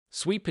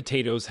Sweet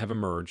potatoes have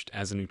emerged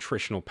as a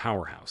nutritional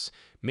powerhouse,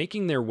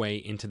 making their way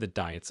into the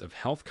diets of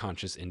health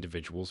conscious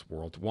individuals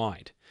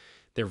worldwide.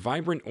 Their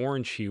vibrant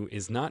orange hue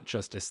is not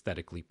just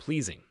aesthetically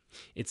pleasing,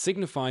 it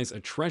signifies a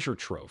treasure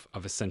trove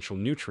of essential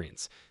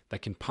nutrients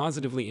that can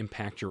positively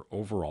impact your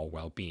overall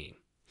well being.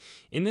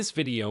 In this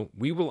video,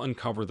 we will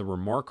uncover the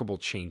remarkable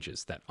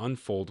changes that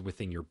unfold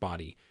within your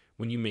body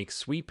when you make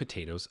sweet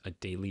potatoes a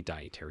daily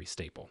dietary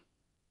staple.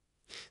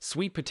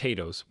 Sweet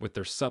potatoes, with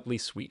their subtly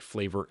sweet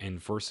flavor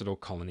and versatile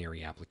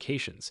culinary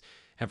applications,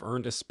 have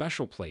earned a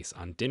special place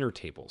on dinner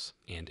tables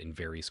and in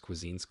various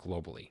cuisines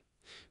globally.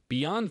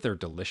 Beyond their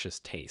delicious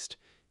taste,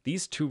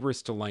 these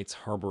tuberous delights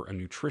harbor a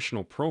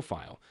nutritional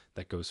profile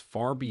that goes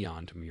far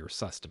beyond mere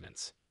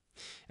sustenance.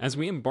 As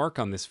we embark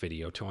on this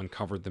video to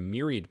uncover the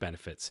myriad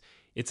benefits,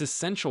 it's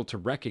essential to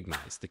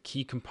recognize the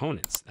key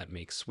components that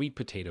make sweet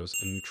potatoes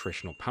a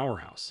nutritional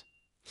powerhouse.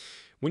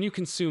 When you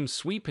consume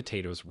sweet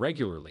potatoes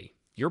regularly,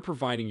 you're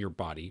providing your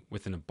body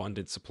with an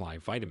abundant supply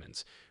of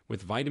vitamins,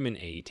 with vitamin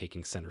A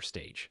taking center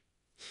stage.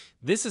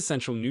 This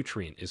essential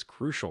nutrient is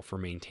crucial for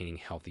maintaining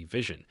healthy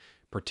vision,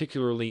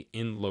 particularly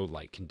in low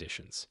light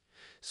conditions.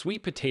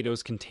 Sweet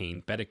potatoes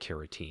contain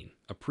beta-carotene,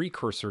 a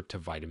precursor to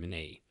vitamin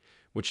A,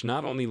 which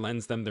not only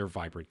lends them their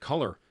vibrant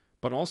color,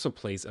 but also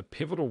plays a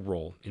pivotal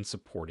role in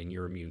supporting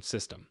your immune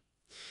system.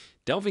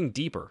 Delving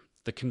deeper,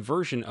 the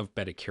conversion of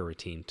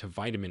beta-carotene to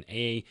vitamin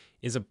A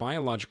is a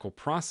biological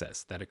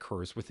process that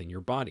occurs within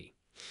your body.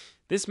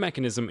 This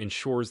mechanism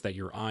ensures that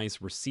your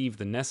eyes receive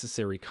the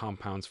necessary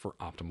compounds for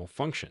optimal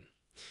function.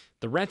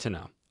 The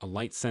retina, a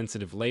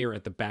light-sensitive layer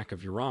at the back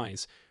of your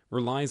eyes,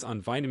 relies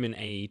on vitamin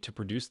A to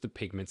produce the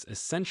pigments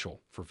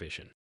essential for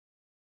vision.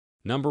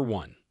 Number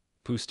 1.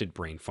 Boosted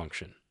brain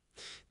function.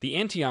 The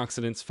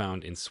antioxidants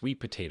found in sweet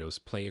potatoes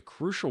play a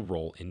crucial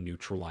role in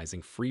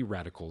neutralizing free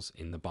radicals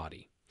in the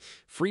body.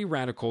 Free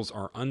radicals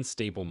are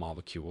unstable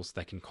molecules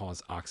that can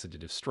cause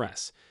oxidative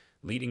stress,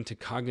 leading to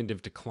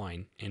cognitive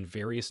decline and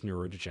various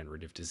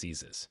neurodegenerative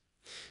diseases.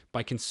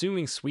 By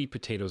consuming sweet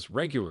potatoes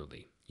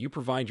regularly, you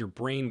provide your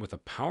brain with a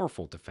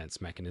powerful defense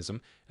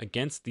mechanism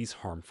against these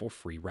harmful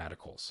free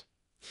radicals.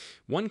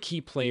 One key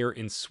player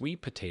in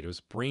sweet potatoes'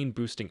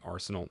 brain-boosting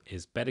arsenal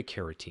is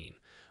beta-carotene,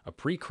 a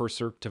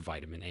precursor to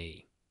vitamin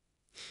A.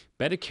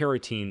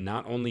 Beta-carotene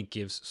not only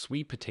gives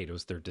sweet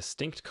potatoes their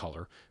distinct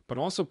color, but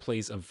also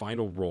plays a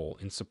vital role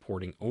in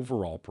supporting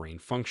overall brain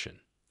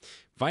function.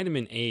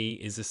 Vitamin A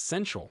is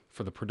essential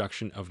for the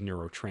production of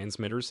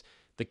neurotransmitters,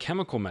 the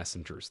chemical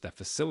messengers that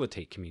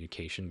facilitate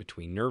communication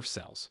between nerve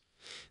cells.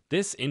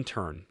 This, in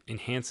turn,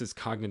 enhances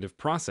cognitive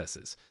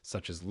processes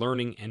such as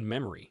learning and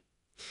memory.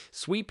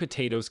 Sweet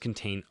potatoes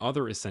contain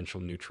other essential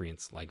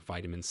nutrients like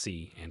vitamin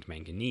C and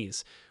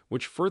manganese,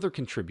 which further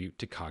contribute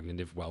to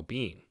cognitive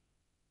well-being.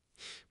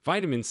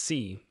 Vitamin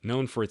C,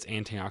 known for its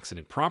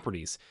antioxidant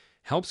properties,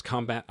 helps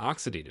combat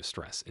oxidative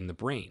stress in the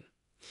brain.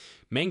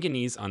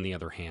 Manganese, on the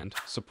other hand,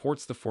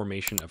 supports the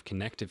formation of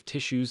connective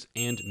tissues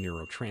and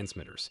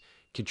neurotransmitters,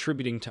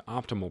 contributing to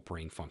optimal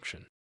brain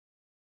function.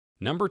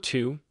 Number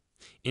 2.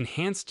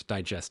 Enhanced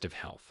digestive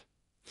health.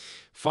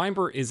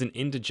 Fiber is an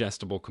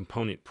indigestible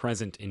component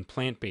present in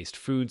plant-based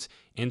foods,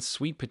 and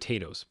sweet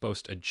potatoes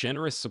boast a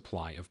generous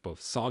supply of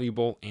both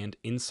soluble and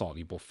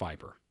insoluble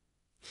fiber.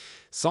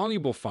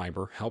 Soluble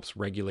fiber helps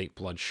regulate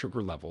blood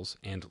sugar levels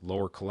and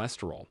lower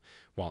cholesterol,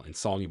 while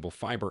insoluble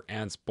fiber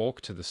adds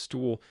bulk to the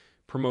stool,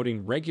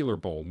 promoting regular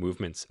bowel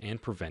movements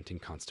and preventing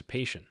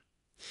constipation.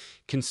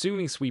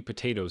 Consuming sweet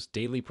potatoes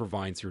daily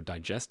provides your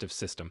digestive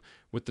system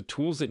with the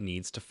tools it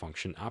needs to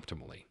function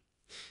optimally.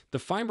 The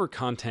fiber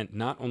content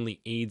not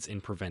only aids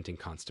in preventing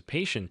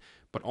constipation,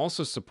 but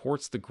also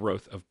supports the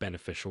growth of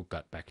beneficial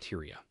gut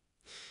bacteria.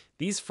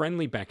 These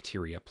friendly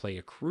bacteria play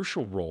a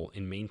crucial role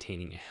in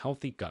maintaining a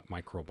healthy gut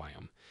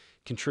microbiome,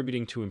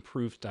 contributing to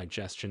improved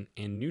digestion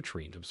and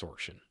nutrient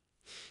absorption.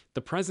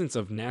 The presence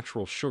of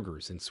natural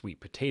sugars in sweet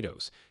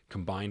potatoes,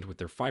 combined with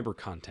their fiber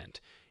content,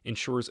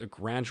 ensures a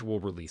gradual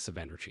release of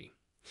energy.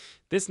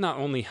 This not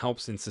only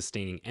helps in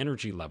sustaining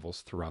energy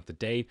levels throughout the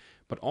day,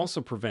 but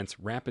also prevents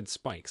rapid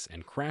spikes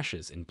and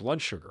crashes in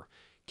blood sugar,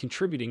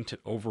 contributing to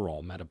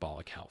overall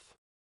metabolic health.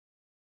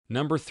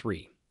 Number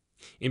 3.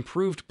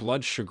 Improved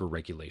blood sugar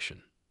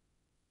regulation.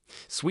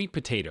 Sweet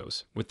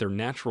potatoes, with their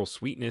natural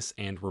sweetness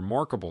and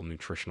remarkable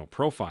nutritional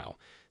profile,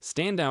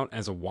 stand out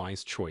as a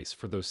wise choice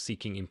for those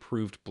seeking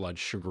improved blood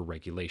sugar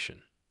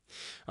regulation.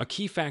 A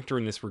key factor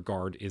in this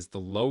regard is the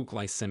low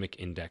glycemic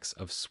index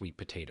of sweet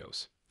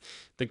potatoes.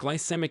 The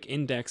glycemic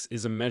index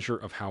is a measure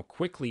of how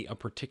quickly a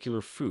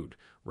particular food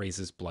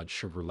raises blood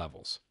sugar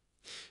levels.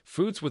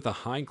 Foods with a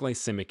high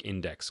glycemic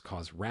index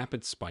cause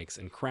rapid spikes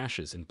and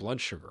crashes in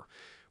blood sugar,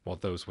 while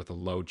those with a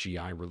low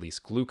GI release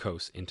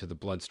glucose into the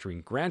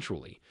bloodstream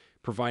gradually,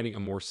 providing a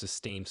more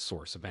sustained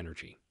source of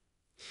energy.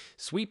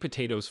 Sweet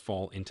potatoes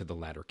fall into the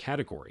latter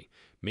category,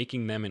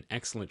 making them an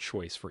excellent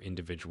choice for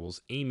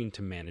individuals aiming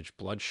to manage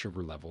blood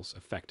sugar levels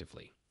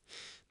effectively.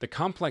 The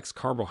complex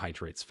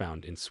carbohydrates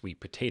found in sweet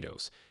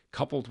potatoes,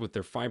 coupled with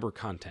their fiber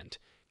content,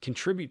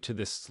 contribute to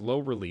this slow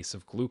release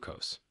of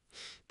glucose.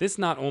 This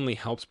not only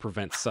helps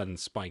prevent sudden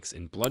spikes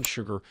in blood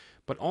sugar,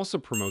 but also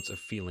promotes a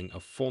feeling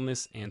of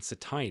fullness and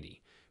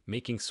satiety,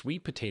 making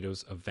sweet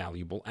potatoes a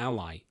valuable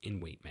ally in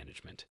weight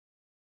management.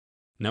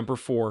 Number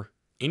 4.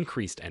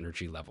 Increased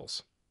energy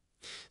levels.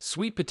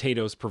 Sweet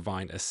potatoes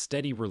provide a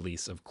steady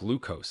release of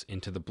glucose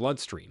into the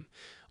bloodstream,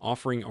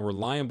 offering a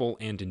reliable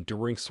and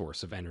enduring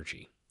source of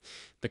energy.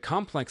 The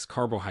complex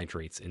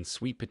carbohydrates in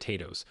sweet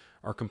potatoes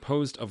are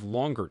composed of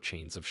longer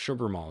chains of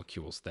sugar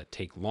molecules that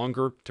take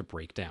longer to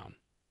break down.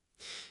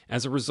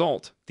 As a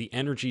result, the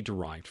energy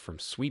derived from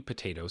sweet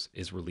potatoes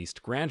is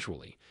released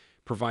gradually,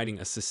 providing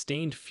a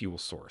sustained fuel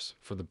source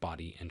for the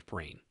body and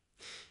brain.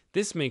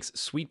 This makes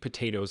sweet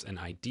potatoes an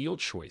ideal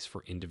choice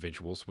for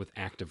individuals with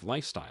active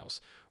lifestyles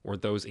or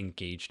those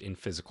engaged in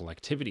physical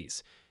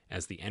activities,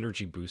 as the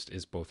energy boost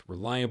is both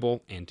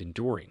reliable and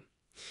enduring.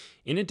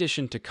 In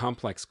addition to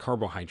complex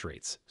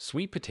carbohydrates,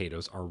 sweet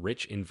potatoes are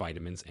rich in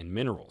vitamins and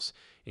minerals,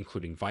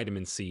 including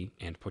vitamin C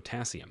and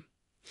potassium.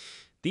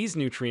 These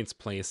nutrients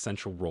play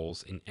essential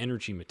roles in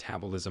energy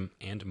metabolism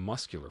and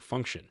muscular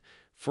function,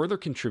 further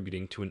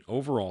contributing to an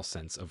overall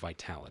sense of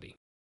vitality.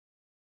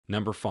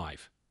 Number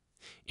 5.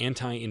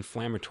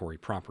 Anti-inflammatory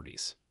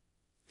properties.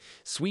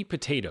 Sweet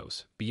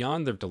potatoes,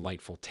 beyond their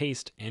delightful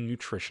taste and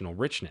nutritional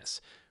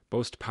richness,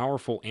 boast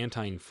powerful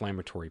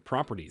anti-inflammatory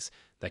properties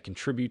that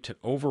contribute to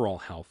overall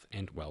health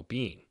and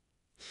well-being.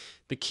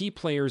 The key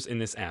players in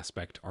this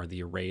aspect are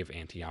the array of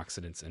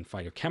antioxidants and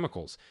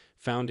phytochemicals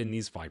found in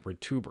these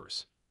vibrant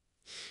tubers.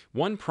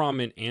 One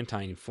prominent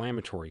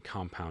anti-inflammatory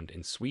compound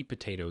in sweet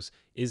potatoes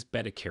is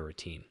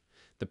beta-carotene,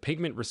 the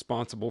pigment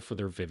responsible for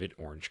their vivid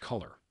orange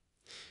color.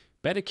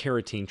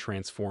 Beta-carotene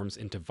transforms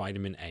into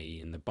vitamin A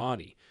in the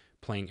body,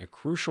 playing a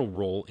crucial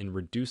role in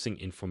reducing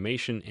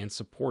inflammation and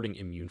supporting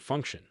immune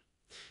function.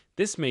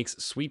 This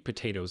makes sweet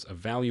potatoes a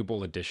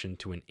valuable addition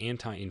to an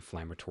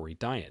anti-inflammatory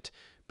diet,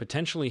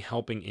 potentially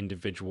helping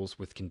individuals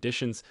with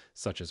conditions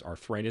such as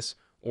arthritis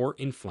or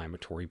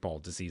inflammatory bowel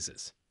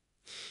diseases.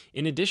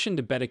 In addition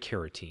to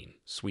beta-carotene,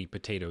 sweet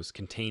potatoes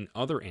contain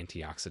other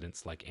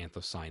antioxidants like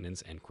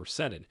anthocyanins and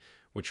quercetin,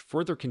 which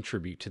further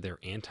contribute to their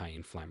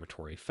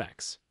anti-inflammatory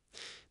effects.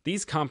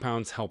 These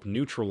compounds help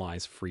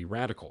neutralize free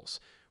radicals,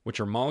 which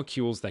are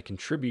molecules that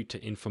contribute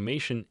to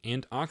inflammation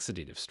and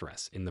oxidative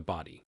stress in the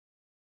body.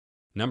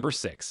 Number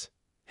 6.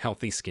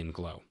 Healthy skin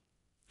glow.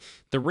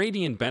 The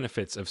radiant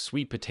benefits of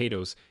sweet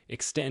potatoes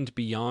extend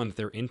beyond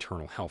their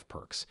internal health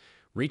perks,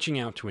 reaching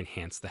out to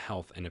enhance the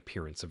health and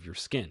appearance of your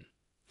skin.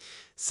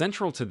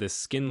 Central to this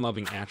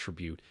skin-loving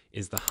attribute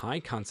is the high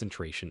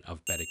concentration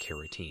of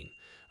beta-carotene,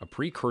 a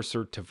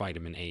precursor to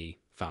vitamin A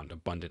found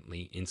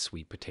abundantly in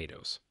sweet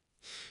potatoes.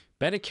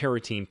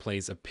 Beta-carotene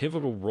plays a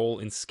pivotal role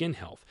in skin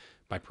health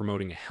by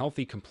promoting a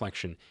healthy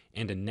complexion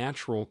and a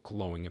natural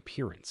glowing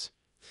appearance.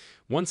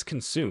 Once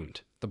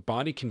consumed, the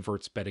body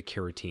converts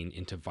beta-carotene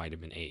into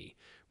vitamin A,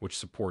 which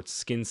supports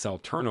skin cell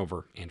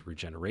turnover and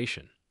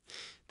regeneration.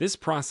 This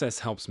process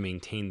helps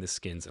maintain the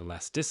skin's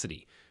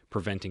elasticity,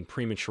 preventing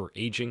premature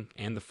aging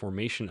and the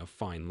formation of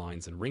fine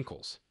lines and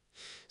wrinkles.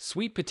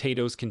 Sweet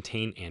potatoes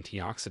contain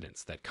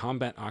antioxidants that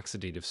combat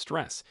oxidative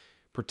stress,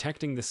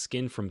 protecting the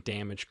skin from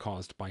damage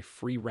caused by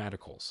free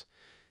radicals.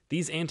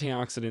 These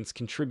antioxidants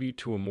contribute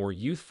to a more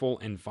youthful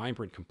and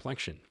vibrant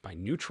complexion by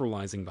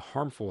neutralizing the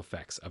harmful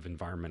effects of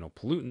environmental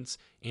pollutants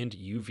and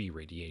UV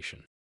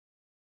radiation.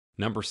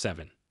 Number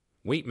 7.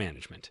 Weight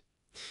management.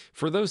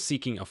 For those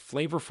seeking a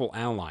flavorful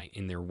ally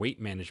in their weight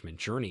management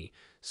journey,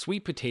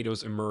 sweet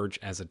potatoes emerge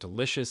as a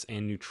delicious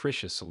and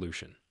nutritious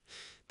solution.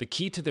 The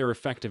key to their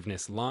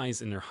effectiveness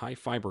lies in their high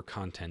fiber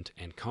content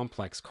and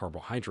complex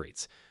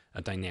carbohydrates,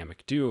 a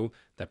dynamic duo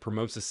that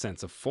promotes a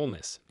sense of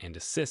fullness and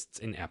assists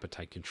in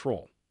appetite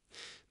control.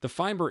 The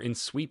fiber in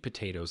sweet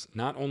potatoes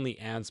not only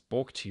adds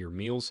bulk to your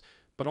meals,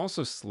 but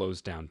also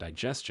slows down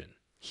digestion,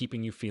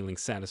 keeping you feeling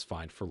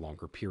satisfied for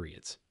longer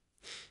periods.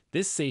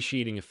 This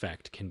satiating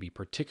effect can be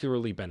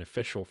particularly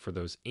beneficial for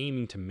those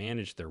aiming to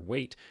manage their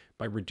weight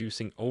by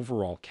reducing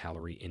overall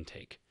calorie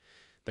intake.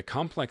 The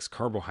complex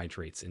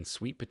carbohydrates in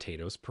sweet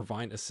potatoes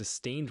provide a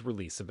sustained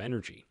release of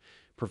energy,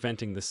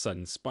 preventing the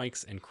sudden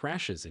spikes and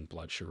crashes in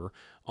blood sugar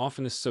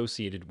often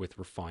associated with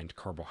refined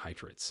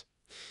carbohydrates.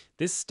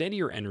 This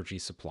steadier energy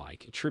supply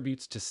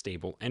contributes to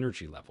stable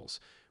energy levels,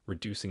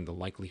 reducing the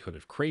likelihood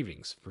of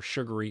cravings for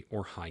sugary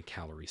or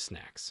high-calorie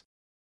snacks.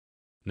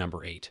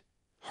 Number 8.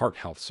 Heart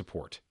health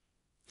support.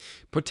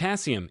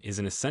 Potassium is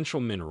an essential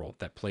mineral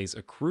that plays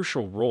a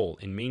crucial role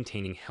in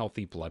maintaining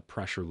healthy blood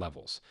pressure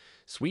levels.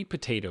 Sweet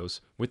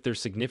potatoes, with their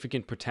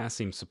significant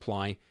potassium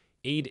supply,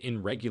 aid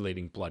in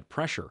regulating blood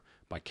pressure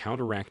by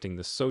counteracting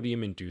the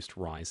sodium-induced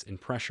rise in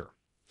pressure.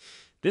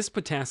 This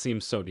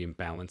potassium-sodium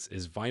balance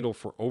is vital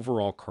for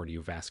overall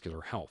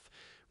cardiovascular health,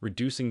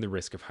 reducing the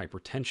risk of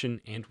hypertension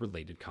and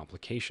related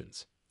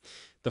complications.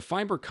 The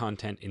fiber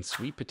content in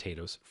sweet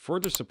potatoes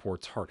further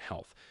supports heart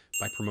health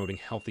by promoting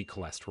healthy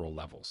cholesterol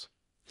levels.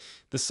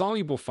 The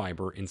soluble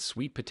fiber in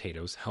sweet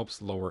potatoes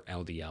helps lower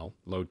LDL,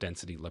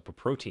 low-density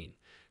lipoprotein,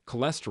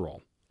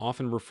 cholesterol,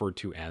 often referred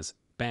to as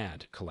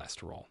bad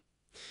cholesterol.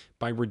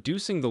 By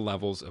reducing the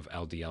levels of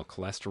LDL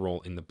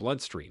cholesterol in the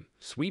bloodstream,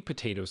 sweet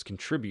potatoes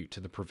contribute to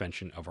the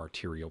prevention of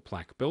arterial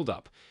plaque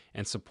buildup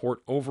and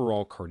support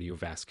overall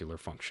cardiovascular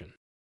function.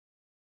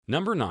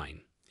 Number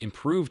 9.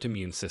 Improved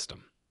immune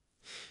system.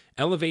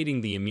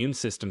 Elevating the immune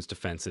system's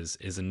defenses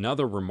is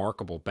another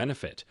remarkable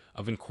benefit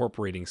of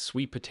incorporating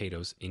sweet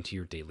potatoes into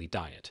your daily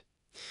diet.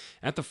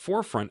 At the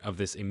forefront of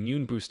this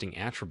immune-boosting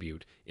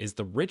attribute is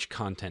the rich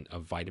content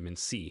of vitamin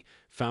C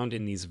found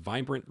in these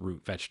vibrant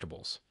root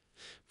vegetables.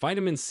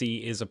 Vitamin C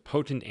is a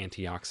potent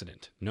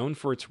antioxidant known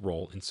for its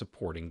role in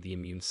supporting the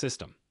immune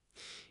system.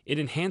 It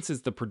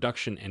enhances the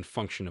production and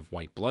function of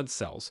white blood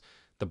cells,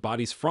 the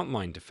body's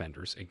frontline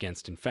defenders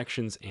against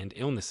infections and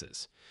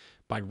illnesses.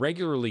 By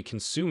regularly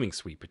consuming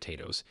sweet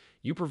potatoes,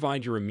 you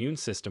provide your immune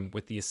system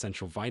with the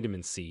essential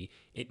vitamin C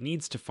it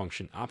needs to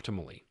function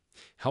optimally,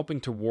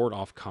 helping to ward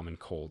off common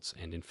colds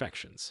and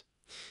infections.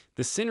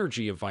 The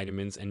synergy of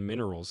vitamins and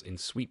minerals in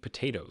sweet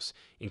potatoes,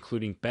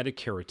 including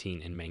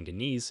beta-carotene and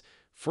manganese,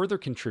 further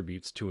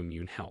contributes to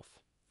immune health.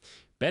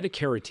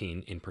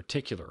 Beta-carotene, in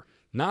particular,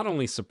 not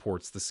only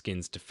supports the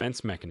skin's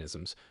defense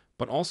mechanisms,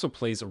 but also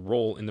plays a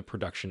role in the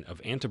production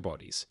of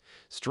antibodies,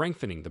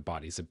 strengthening the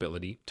body's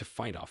ability to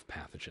fight off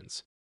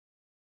pathogens.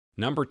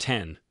 Number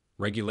 10.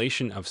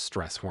 Regulation of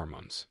stress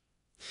hormones.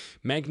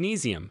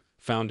 Magnesium,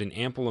 found in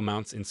ample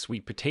amounts in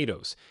sweet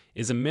potatoes,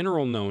 is a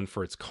mineral known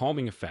for its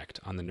calming effect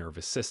on the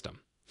nervous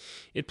system.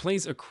 It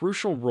plays a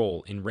crucial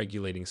role in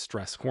regulating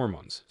stress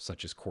hormones,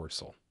 such as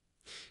cortisol.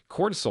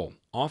 Cortisol,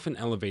 often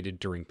elevated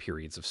during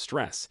periods of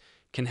stress,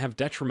 can have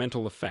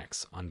detrimental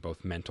effects on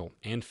both mental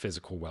and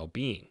physical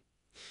well-being.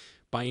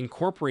 By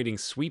incorporating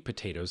sweet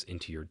potatoes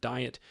into your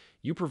diet,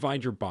 you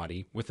provide your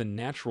body with a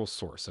natural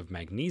source of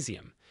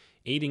magnesium,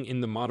 aiding in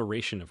the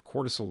moderation of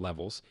cortisol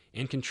levels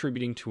and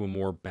contributing to a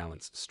more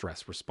balanced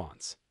stress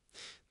response.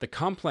 The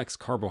complex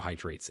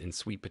carbohydrates in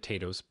sweet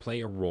potatoes play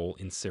a role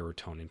in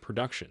serotonin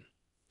production.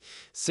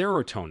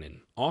 Serotonin,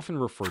 often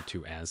referred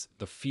to as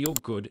the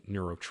feel-good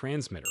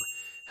neurotransmitter,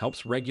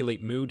 helps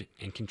regulate mood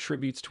and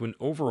contributes to an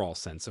overall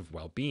sense of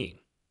well-being.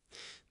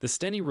 The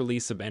steady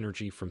release of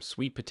energy from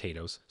sweet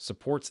potatoes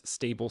supports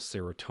stable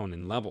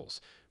serotonin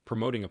levels,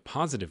 promoting a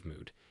positive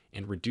mood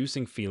and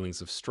reducing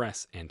feelings of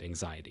stress and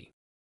anxiety.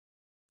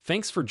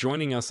 Thanks for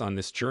joining us on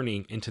this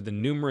journey into the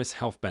numerous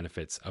health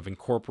benefits of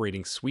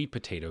incorporating sweet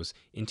potatoes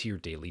into your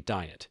daily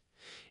diet.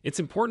 It's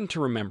important to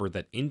remember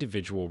that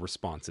individual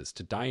responses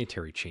to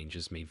dietary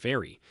changes may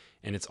vary,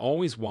 and it's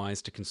always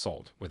wise to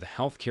consult with a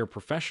healthcare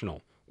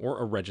professional or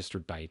a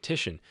registered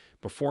dietitian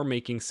before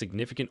making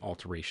significant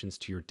alterations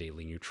to your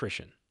daily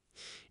nutrition.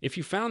 If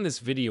you found this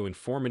video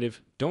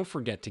informative, don't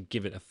forget to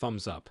give it a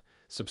thumbs up,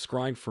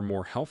 subscribe for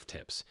more health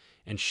tips,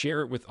 and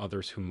share it with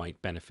others who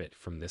might benefit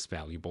from this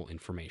valuable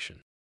information.